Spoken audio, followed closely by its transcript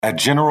At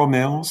General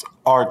Mills,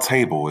 our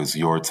table is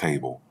your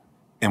table,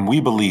 and we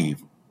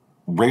believe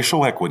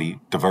racial equity,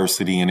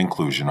 diversity, and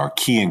inclusion are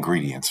key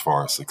ingredients for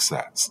our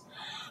success.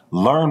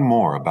 Learn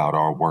more about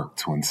our work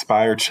to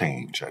inspire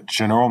change at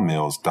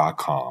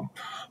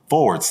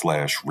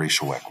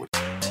generalmills.com/racial equity.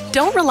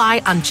 Don't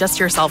rely on just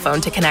your cell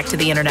phone to connect to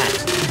the internet.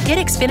 Get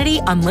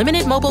Xfinity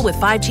Unlimited Mobile with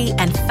 5G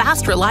and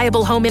fast,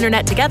 reliable home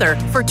internet together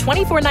for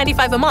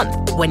 $24.95 a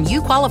month when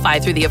you qualify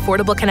through the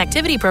Affordable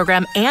Connectivity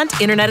Program and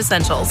Internet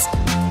Essentials.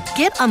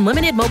 Get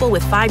unlimited mobile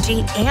with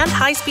 5G and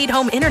high-speed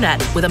home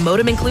internet with a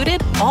modem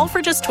included, all for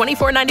just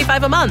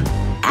 $24.95 a month.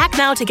 Act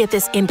now to get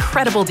this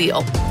incredible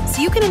deal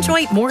so you can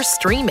enjoy more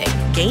streaming,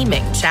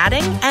 gaming,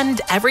 chatting,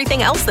 and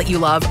everything else that you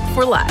love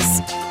for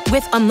less.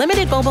 With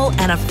unlimited mobile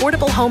and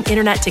affordable home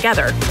internet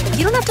together,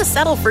 you don't have to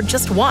settle for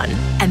just one.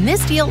 And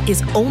this deal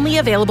is only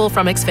available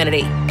from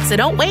Xfinity. So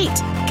don't wait.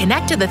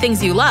 Connect to the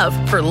things you love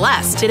for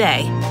less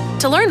today.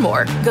 To learn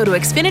more, go to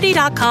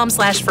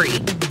Xfinity.com/free,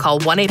 call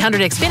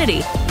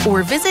 1-800-XFINITY,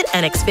 or visit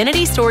an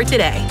Xfinity store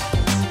today.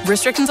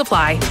 Restrictions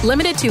apply.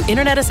 Limited to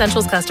Internet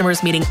Essentials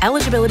customers meeting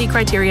eligibility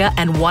criteria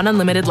and one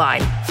unlimited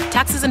line.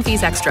 Taxes and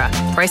fees extra.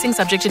 Pricing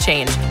subject to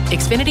change.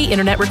 Xfinity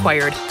Internet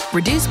required.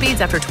 Reduced speeds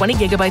after 20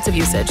 gigabytes of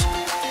usage.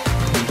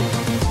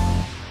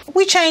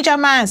 We change our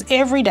minds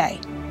every day.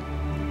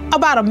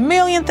 About 1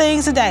 million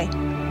things a day.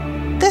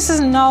 This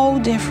is no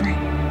different.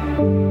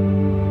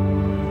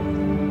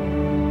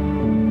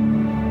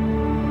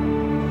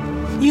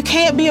 You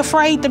can't be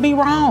afraid to be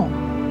wrong.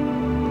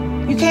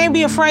 You can't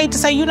be afraid to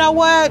say, you know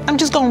what, I'm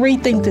just going to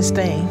rethink this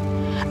thing.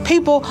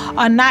 People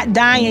are not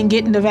dying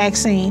getting the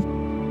vaccine.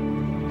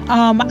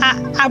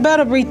 I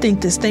better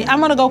rethink this thing. I'm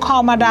going to go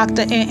call my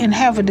doctor and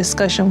have a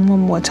discussion one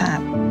more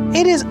time.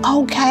 It is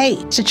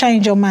okay to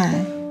change your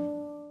mind.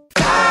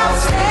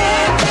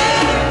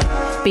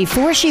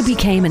 Before she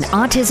became an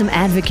autism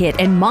advocate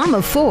and mom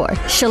of 4,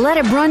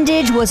 Shaletta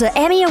Brundage was an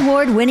Emmy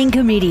Award-winning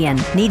comedian.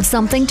 Need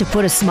something to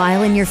put a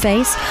smile in your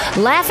face?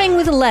 Laughing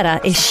with Letta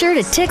is sure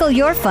to tickle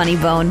your funny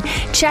bone.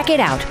 Check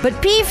it out,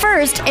 but pee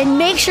first and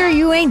make sure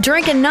you ain't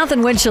drinking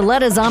nothing when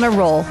Shaletta's on a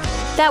roll.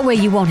 That way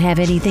you won't have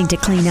anything to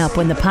clean up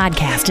when the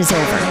podcast is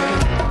over.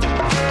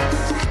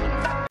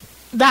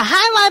 The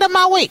highlight of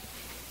my week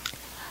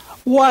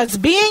was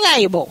being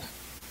able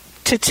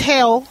to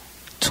tell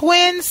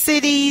Twin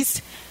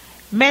Cities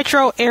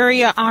metro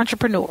area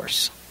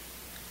entrepreneurs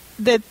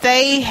that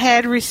they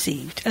had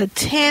received a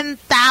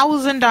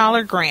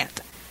 $10,000 grant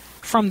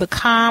from the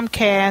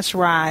Comcast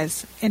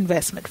Rise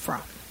Investment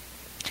Fund.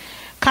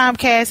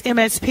 Comcast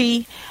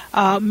MSP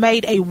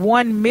made a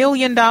 $1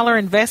 million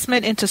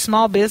investment into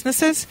small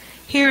businesses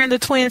here in the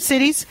Twin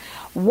Cities.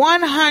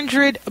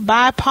 100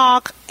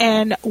 BIPOC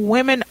and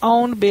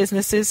women-owned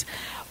businesses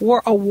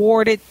were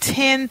awarded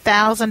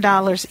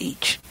 $10,000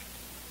 each.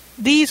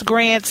 These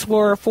grants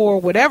were for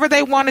whatever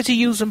they wanted to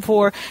use them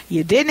for.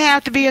 You didn't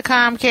have to be a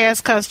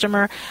Comcast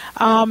customer.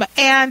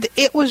 And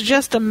it was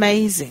just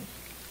amazing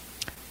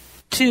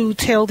to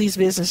tell these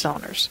business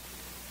owners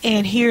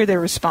and hear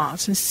their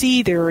response and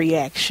see their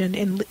reaction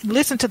and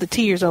listen to the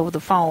tears over the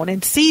phone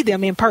and see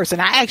them in person.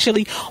 I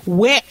actually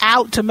went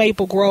out to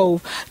Maple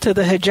Grove to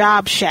the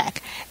Hijab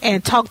Shack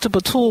and talked to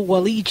Batul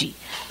Waliji,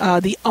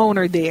 the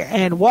owner there,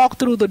 and walked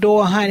through the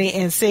door, honey,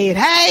 and said,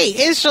 hey,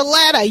 it's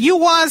Shaletta. You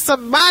won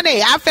some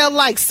money. I felt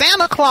like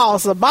Santa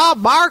Claus or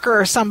Bob Barker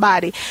or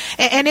somebody.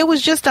 And it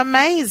was just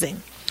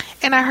amazing.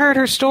 And I heard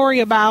her story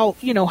about,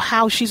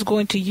 how she's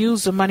going to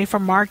use the money for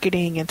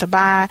marketing and to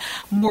buy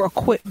more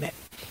equipment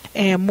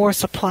and more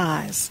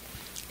supplies.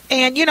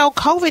 And,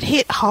 COVID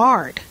hit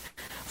hard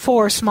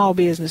for small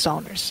business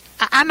owners.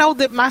 I know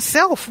that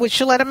myself with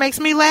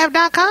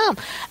ShalettaMakesMeLaugh.com.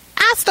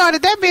 I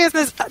started that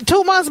business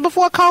 2 months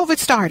before COVID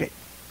started.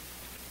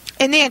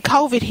 And then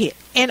COVID hit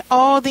and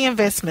all the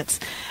investments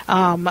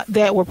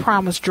that were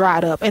promised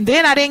dried up. And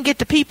then I didn't get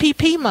the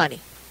PPP money.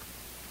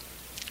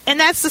 And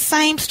that's the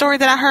same story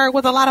that I heard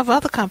with a lot of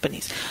other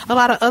companies, a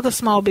lot of other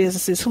small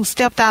businesses who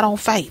stepped out on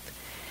faith.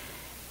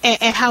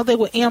 And how they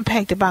were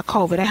impacted by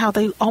COVID and how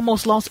they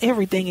almost lost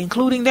everything,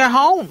 including their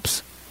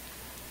homes.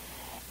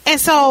 And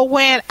so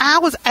when I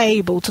was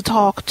able to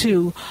talk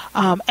to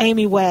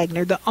Amy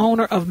Wagner, the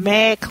owner of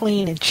Mad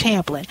Clean in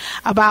Champlin,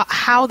 about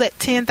how that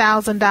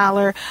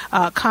 $10,000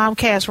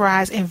 Comcast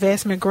Rise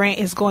investment grant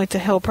is going to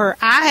help her,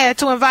 I had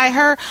to invite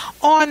her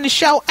on the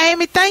show.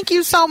 Amy, thank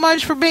you so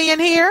much for being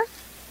here.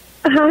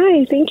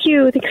 Hi, thank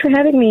you. Thanks for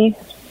having me.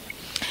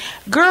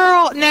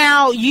 Girl,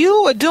 now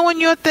you are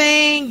doing your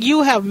thing.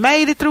 You have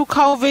made it through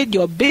COVID.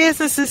 Your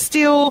business is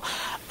still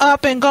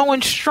up and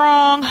going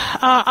strong.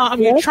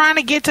 You're trying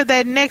to get to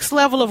that next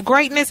level of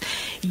greatness.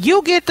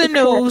 You get the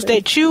news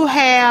that you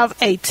have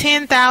a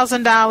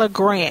 $10,000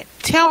 grant.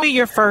 Tell me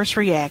your first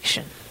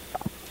reaction.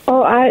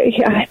 Oh,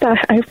 I thought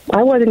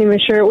I wasn't even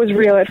sure it was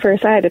real at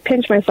first. I had to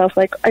pinch myself,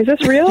 like, is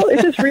this real?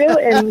 Is this real?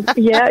 And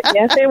yes,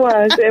 it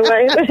was.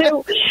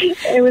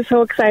 It was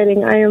so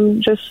exciting. I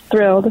am just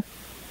thrilled.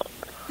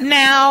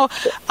 Now,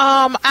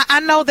 I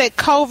know that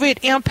COVID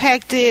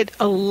impacted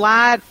a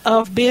lot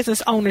of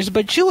business owners,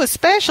 but you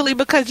especially,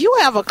 because you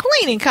have a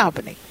cleaning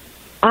company.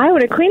 I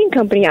own a cleaning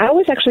company. I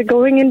was actually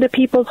going into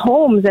people's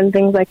homes and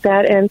things like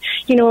that. And,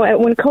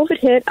 when COVID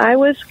hit, I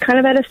was kind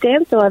of at a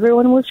standstill.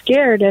 Everyone was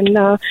scared. And,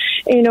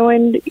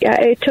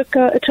 it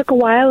took a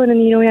while. And then,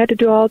 we had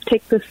to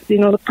take this,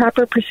 the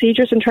proper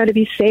procedures and try to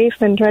be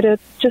safe and try to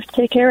just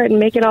take care of it and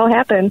make it all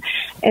happen.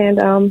 And,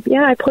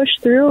 I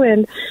pushed through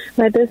and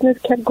my business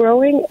kept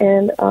growing.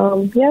 And,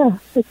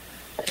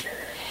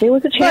 it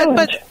was a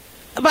challenge.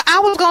 But I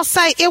was going to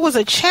say it was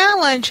a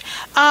challenge,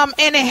 and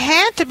it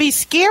had to be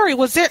scary.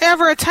 Was there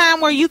ever a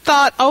time where you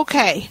thought,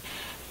 okay,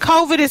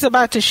 COVID is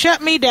about to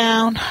shut me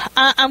down.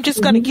 I'm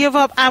just going to give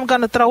up. I'm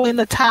going to throw in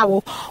the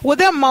towel. Were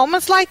there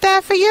moments like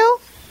that for you?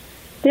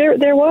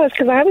 There was,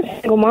 because I was a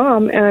single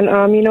mom, and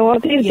all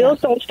these bills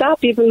don't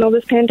stop even though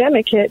this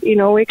pandemic hit.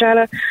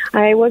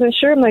 I wasn't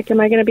sure. I'm like, am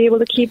I going to be able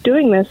to keep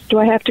doing this? Do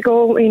I have to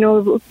go,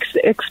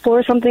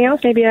 explore something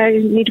else? Maybe I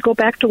need to go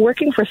back to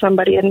working for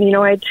somebody. And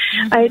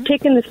I had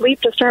taken this leap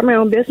to start my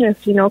own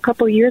business, a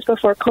couple of years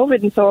before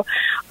COVID, and so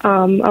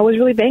I was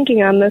really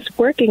banking on this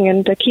working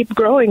and to keep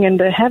growing, and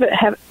to have it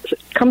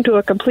come to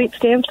a complete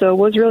standstill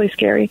was really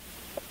scary.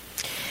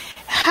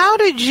 How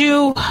did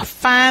you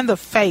find the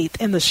faith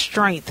and the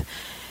strength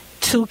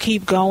to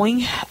keep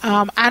going?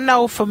 I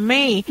know for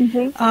me,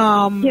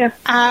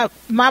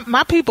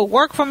 my people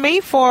worked for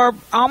me for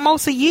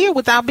almost a year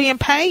without being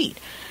paid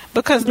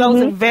because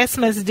those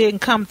investments didn't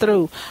come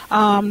through.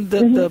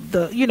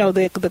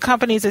 The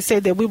companies that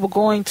said that we were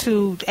going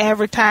to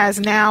advertise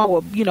now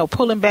or,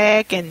 pulling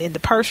back and the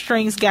purse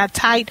strings got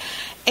tight.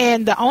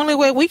 And the only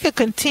way we could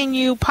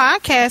continue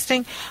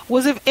podcasting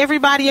was if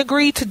everybody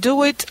agreed to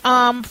do it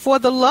for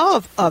the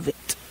love of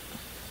it.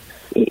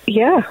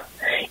 Yeah.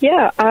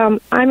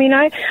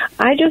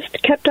 I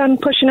just kept on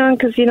pushing on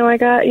because,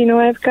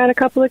 I've got a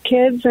couple of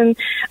kids and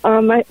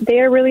they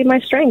are really my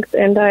strength.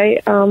 And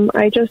mom's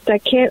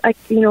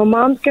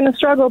going to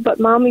struggle, but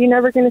mom, you're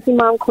never going to see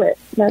mom quit.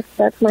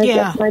 That's my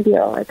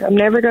deal. Like, I'm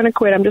never going to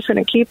quit. I'm just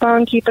going to keep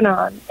on keeping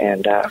on.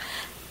 And,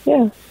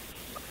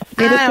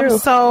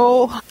 this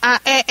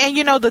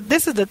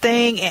is the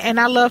thing, and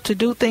I love to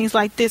do things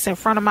like this in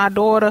front of my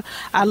daughter.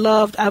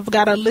 I've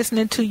got her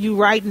listening to you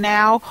right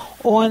now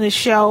on the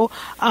show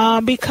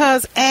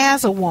because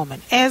as a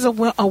woman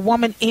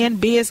in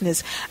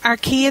business, our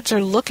kids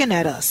are looking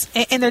at us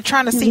and they're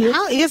trying to see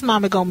how is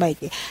Mama gonna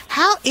make it?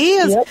 How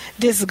is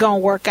this gonna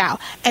work out?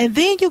 And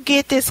then you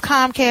get this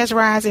Comcast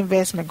Rise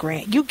investment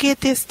grant. You get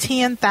this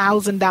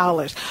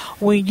 $10,000.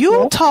 When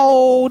you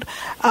told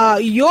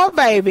your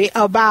baby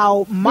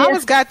about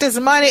Mama's got this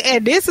money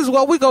and this is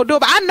what we're going to do.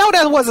 But I know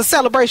that was a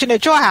celebration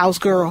at your house,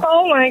 girl.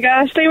 Oh, my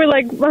gosh. They were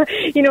like,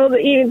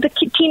 the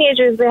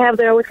teenagers,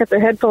 they always got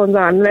their headphones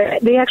on.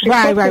 They actually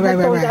put their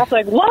headphones off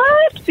like,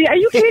 what? Are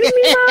you kidding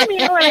me, Mom?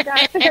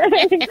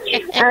 And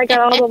I got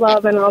all the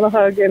love and all the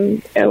hug,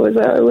 and it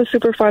was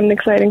super fun and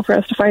exciting for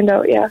us to find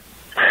out,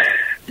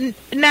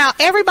 Now,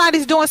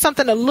 everybody's doing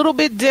something a little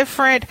bit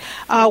different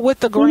with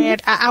the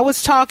grant. I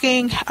was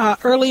talking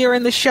earlier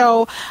in the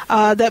show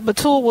that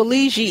Batul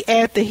Waliji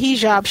at the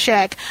Hijab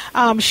Shack,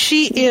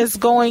 she is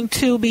going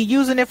to be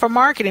using it for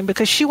marketing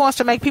because she wants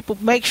to make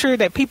sure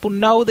that people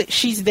know that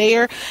she's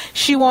there.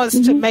 She wants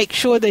to make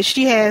sure that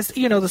she has,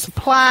 the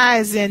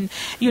supplies and,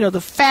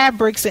 the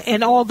fabrics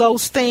and all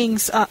those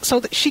things so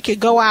that she could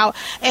go out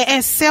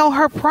and sell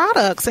her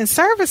products and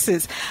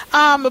services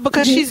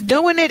because she's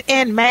doing it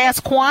in mass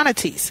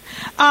quantities.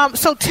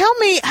 So tell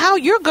me how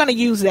you're going to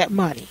use that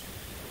money.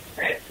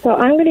 So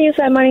I'm going to use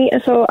that money.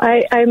 So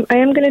I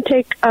am going to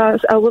take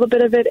a little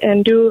bit of it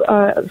and do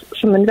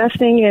some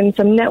investing and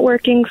some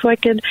networking so I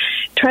could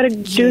try to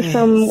do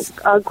some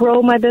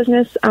grow my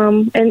business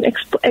and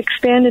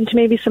expand into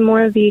maybe some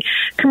more of the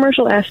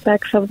commercial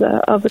aspects of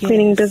the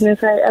cleaning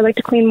business. I like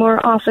to clean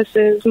more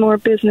offices, more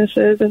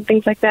businesses, and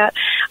things like that.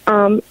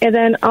 And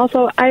then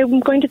also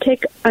I'm going to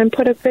take and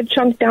put a good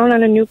chunk down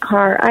on a new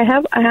car. I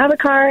have a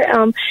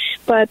car,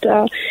 but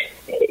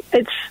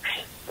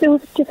it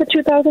was just a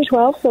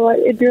 2012, so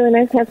it'd be really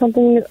nice to have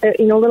something,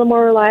 a little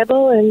more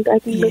reliable, and I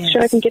can make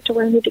sure I can get to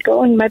where I need to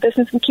go, and my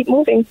business can keep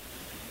moving.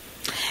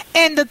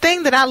 And the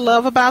thing that I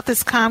love about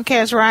this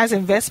Comcast Rise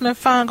Investment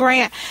Fund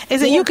grant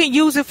is that you can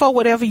use it for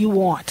whatever you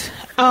want.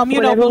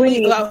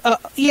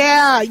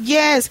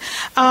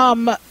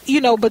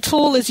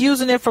 Batul is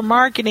using it for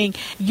marketing.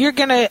 You're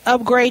going to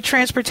upgrade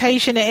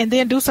transportation and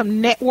then do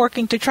some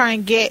networking to try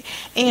and get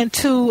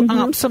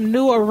into some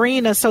new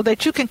arenas so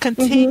that you can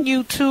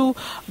continue to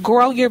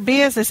grow your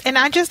business. And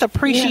I just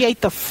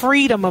appreciate the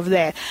freedom of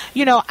that.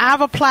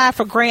 I've applied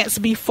for grants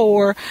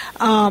before,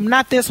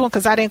 not this one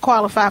because I didn't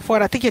qualify for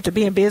it. I think you have to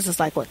be in business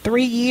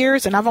 3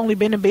 years, and I've only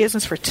been in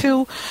business for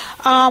 2.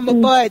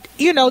 But,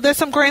 there's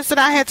some grants that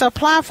I had to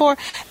apply for,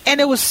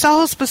 and it was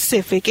so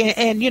specific.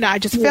 And I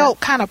just felt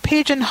kind of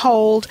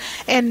pigeonholed.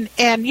 And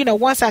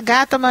once I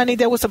got the money,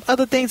 there were some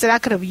other things that I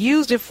could have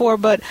used it for,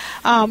 but,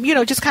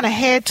 just kind of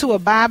had to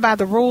abide by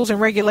the rules and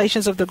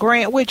regulations of the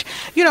grant, which,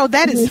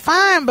 that is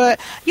fine.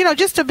 But,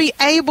 just to be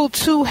able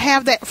to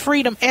have that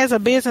freedom as a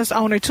business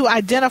owner to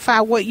identify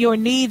what your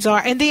needs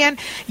are and then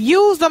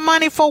use the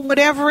money for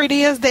whatever it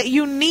is that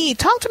you need.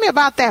 Talk to me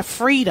about that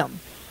freedom.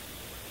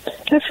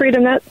 The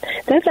freedom,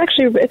 that's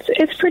actually,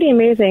 it's pretty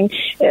amazing.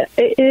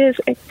 It is,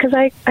 because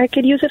I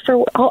could use it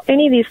for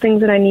any of these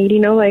things that I need,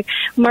 like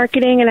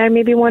marketing, and I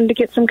maybe wanted to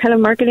get some kind of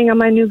marketing on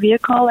my new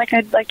vehicle. Like,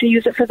 I'd like to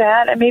use it for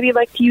that. I maybe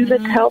like to use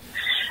it to help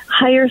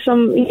hire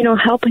some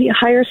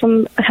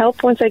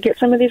help once I get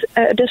some of these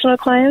additional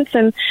clients.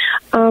 And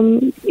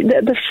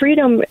the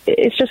freedom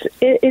is just,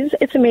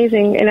 it's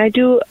amazing. And I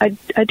do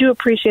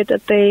appreciate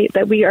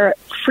that we are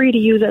free to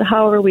use it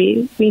however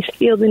we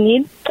feel the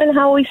need and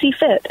how we see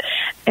fit.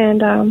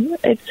 And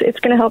it's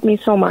going to help me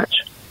so much.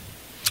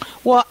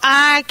 Well,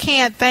 I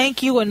can't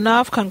thank you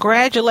enough.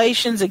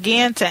 Congratulations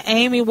again to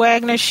Amy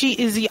Wagner. She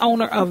is the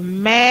owner of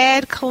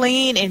Mad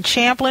Clean in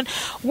Champlin,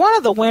 one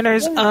of the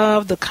winners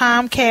of the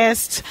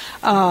Comcast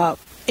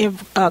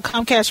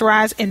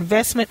Rise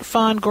Investment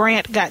Fund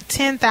grant. Got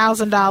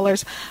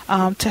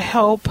 $10,000 to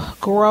help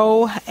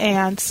grow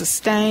and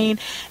sustain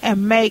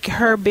and make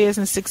her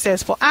business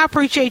successful. I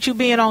appreciate you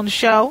being on the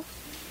show.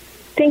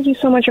 Thank you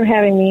so much for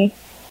having me.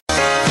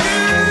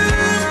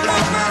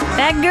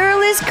 That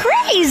girl is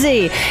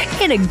crazy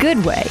in a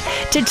good way.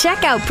 To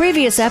check out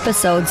previous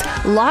episodes,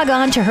 log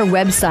on to her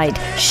website,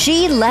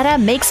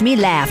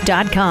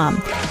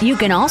 SheLettaMakesMeLaugh.com. You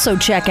can also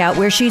check out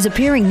where she's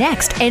appearing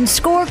next and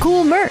score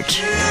cool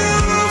merch.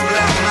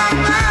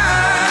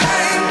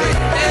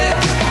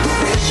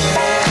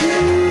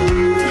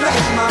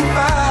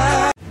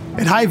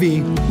 At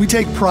Hy-Vee, we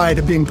take pride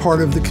in being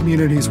part of the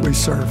communities we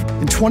serve.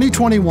 In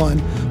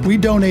 2021, we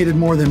donated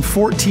more than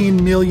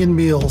 14 million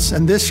meals,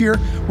 and this year,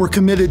 we're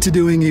committed to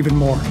doing even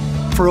more.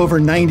 For over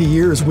 90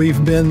 years,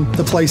 we've been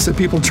the place that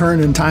people turn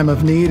in time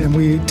of need, and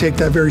we take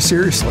that very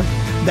seriously.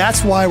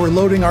 That's why we're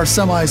loading our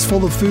semis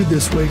full of food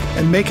this week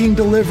and making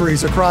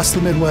deliveries across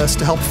the Midwest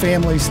to help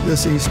families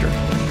this Easter.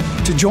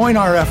 To join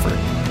our effort,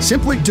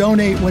 simply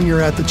donate when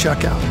you're at the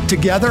checkout.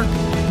 Together,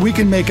 we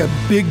can make a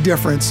big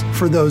difference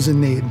for those in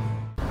need.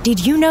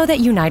 Did you know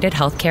that United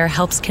Healthcare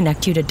helps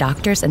connect you to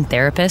doctors and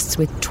therapists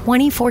with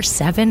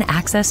 24/7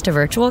 access to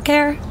virtual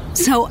care?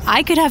 So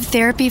I could have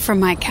therapy from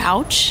my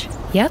couch?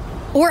 Yep.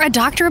 Or a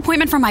doctor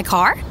appointment from my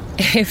car?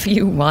 If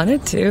you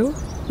wanted to.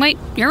 Wait,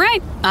 you're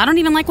right. I don't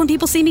even like when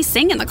people see me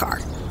sing in the car.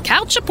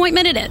 Couch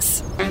appointment it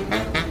is.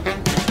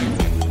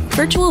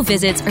 Virtual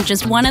visits are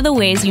just one of the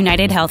ways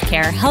United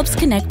Healthcare helps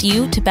connect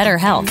you to better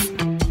health.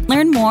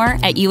 Learn more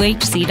at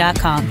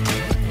uhc.com.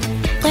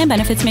 Plan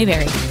benefits may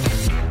vary.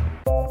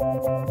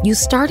 You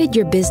started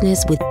your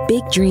business with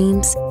big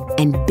dreams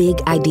and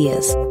big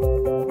ideas.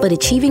 But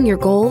achieving your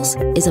goals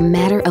is a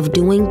matter of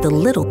doing the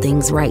little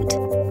things right.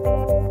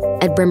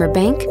 At Bremer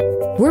Bank,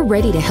 we're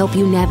ready to help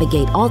you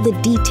navigate all the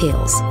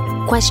details,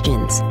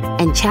 questions,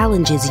 and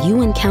challenges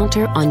you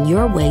encounter on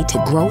your way to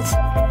growth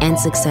and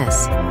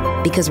success.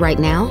 Because right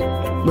now,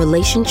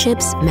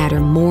 relationships matter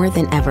more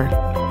than ever,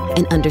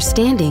 and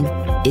understanding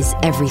is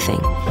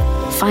everything.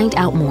 Find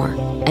out more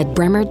at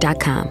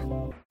bremer.com.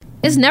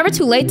 It's never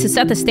too late to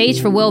set the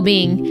stage for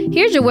well-being.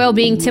 Here's your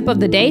well-being tip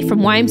of the day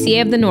from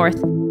YMCA of the North.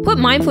 Put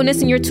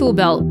mindfulness in your tool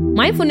belt.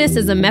 Mindfulness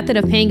is a method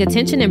of paying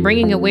attention and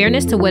bringing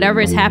awareness to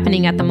whatever is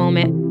happening at the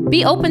moment.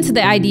 Be open to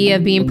the idea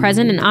of being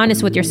present and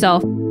honest with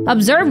yourself.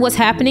 Observe what's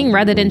happening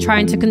rather than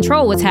trying to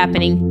control what's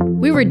happening.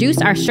 We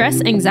reduce our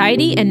stress,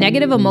 anxiety, and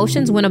negative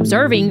emotions when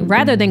observing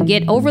rather than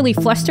get overly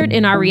flustered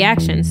in our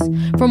reactions.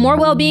 For more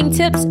well-being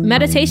tips,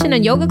 meditation,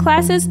 and yoga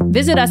classes,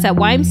 visit us at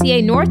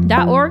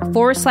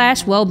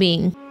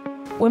ymcanorth.org/wellbeing.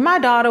 When my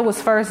daughter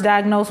was first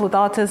diagnosed with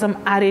autism,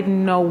 I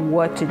didn't know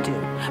what to do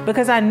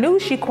because I knew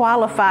she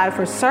qualified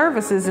for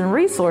services and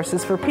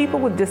resources for people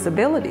with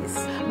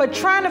disabilities. But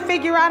trying to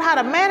figure out how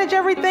to manage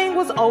everything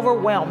was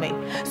overwhelming.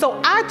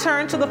 So I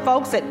turned to the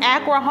folks at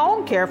Accra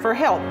Home Care for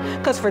help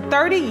because for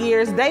 30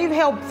 years, they've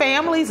helped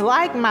families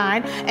like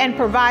mine and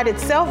provided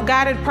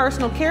self-guided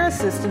personal care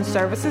assistance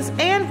services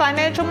and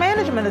financial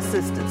management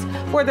assistance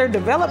for their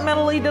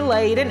developmentally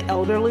delayed and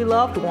elderly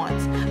loved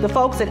ones. The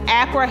folks at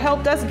Accra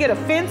helped us get a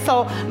fence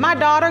so my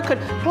daughter could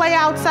play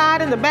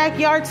outside in the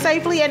backyard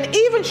safely and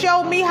even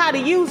showed me how to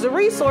use the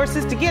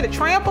resources to get a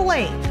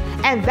trampoline.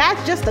 And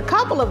that's just a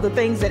couple of the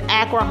things that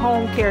Accra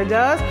Home Care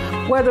does.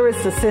 Whether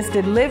it's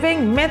assisted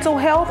living, mental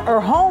health, or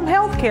home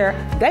health care,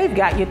 they've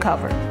got you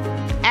covered.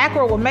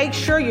 Accra will make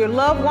sure your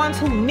loved ones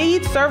who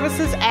need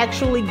services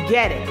actually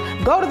get it.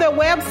 Go to their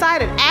website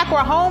at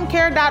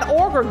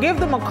acrahomecare.org or give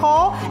them a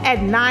call at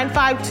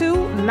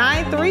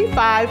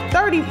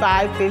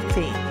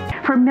 952-935-3515.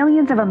 For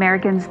millions of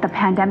Americans, the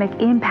pandemic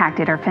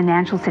impacted our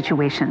financial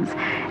situations,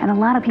 and a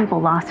lot of people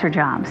lost their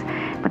jobs.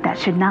 But that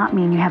should not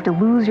mean you have to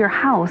lose your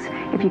house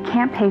if you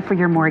can't pay for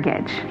your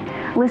mortgage.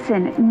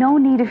 Listen, no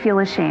need to feel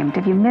ashamed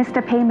if you missed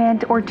a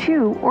payment or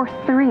two or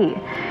three,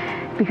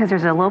 because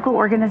there's a local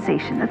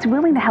organization that's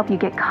willing to help you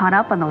get caught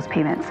up on those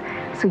payments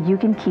so you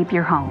can keep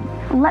your home.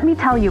 Let me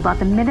tell you about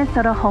the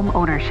Minnesota Home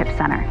Ownership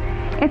Center.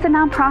 It's a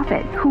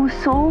nonprofit whose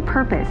sole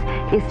purpose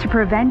is to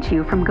prevent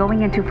you from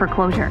going into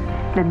foreclosure.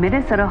 The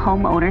Minnesota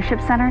Home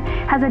Ownership Center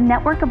has a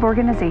network of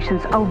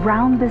organizations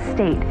around the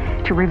state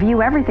to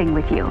review everything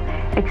with you,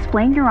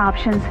 explain your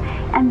options,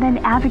 and then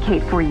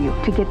advocate for you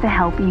to get the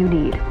help you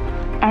need.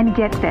 And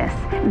get this,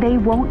 they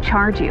won't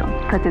charge you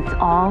because it's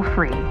all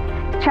free.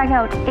 Check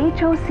out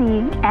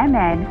hocmn.org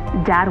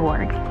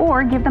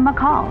or give them a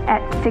call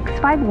at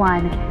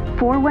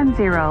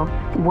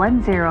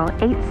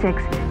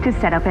 651-410-1086 to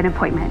set up an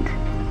appointment.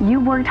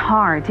 You worked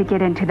hard to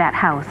get into that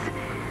house.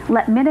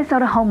 Let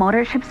Minnesota Home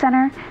Ownership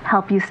Center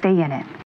help you stay in it.